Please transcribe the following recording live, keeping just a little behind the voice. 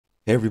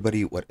Hey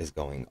everybody, what is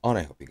going on?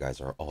 I hope you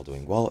guys are all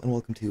doing well, and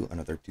welcome to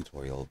another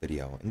tutorial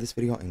video. In this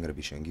video, I'm going to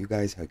be showing you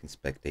guys how you can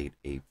spectate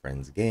a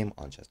friend's game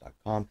on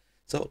chess.com.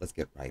 So let's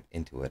get right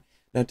into it.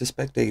 Now, to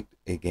spectate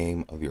a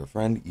game of your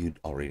friend, you'd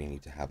already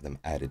need to have them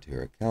added to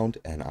your account,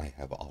 and I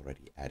have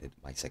already added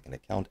my second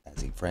account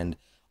as a friend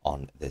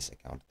on this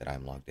account that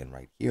I'm logged in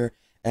right here.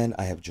 And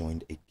I have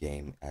joined a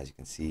game. As you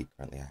can see,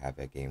 currently I have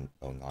a game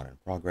going on in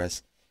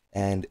progress.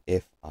 And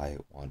if I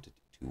wanted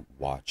to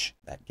watch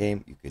that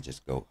game, you could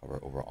just go hover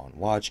over on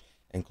watch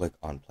and click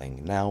on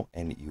playing now,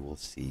 and you will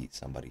see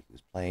somebody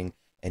who's playing,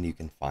 and you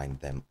can find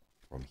them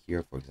from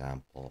here, for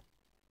example,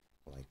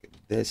 like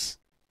this,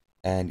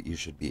 and you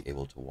should be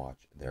able to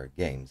watch their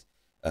games.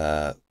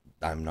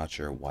 I'm not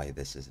sure why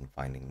this isn't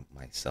finding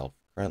myself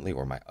currently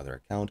or my other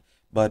account,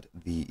 but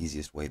the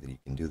easiest way that you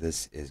can do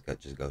this is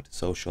just go to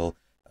social,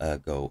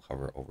 go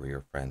hover over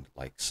your friend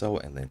like so,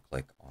 and then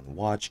click on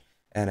watch.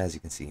 And as you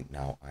can see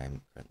now,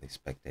 I'm currently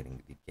spectating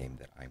the game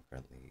that I'm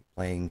currently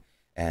playing.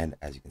 And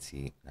as you can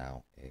see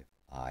now, if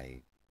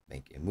I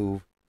make a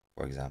move,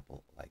 for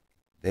example, like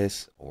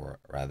this, or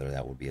rather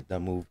that would be a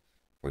dumb move.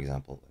 For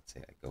example, let's say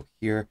I go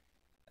here.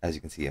 As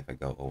you can see, if I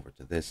go over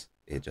to this,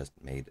 it just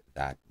made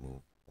that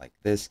move like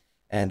this.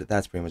 And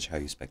that's pretty much how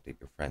you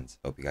spectate your friends.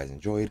 Hope you guys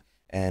enjoyed,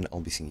 and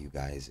I'll be seeing you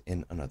guys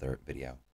in another video.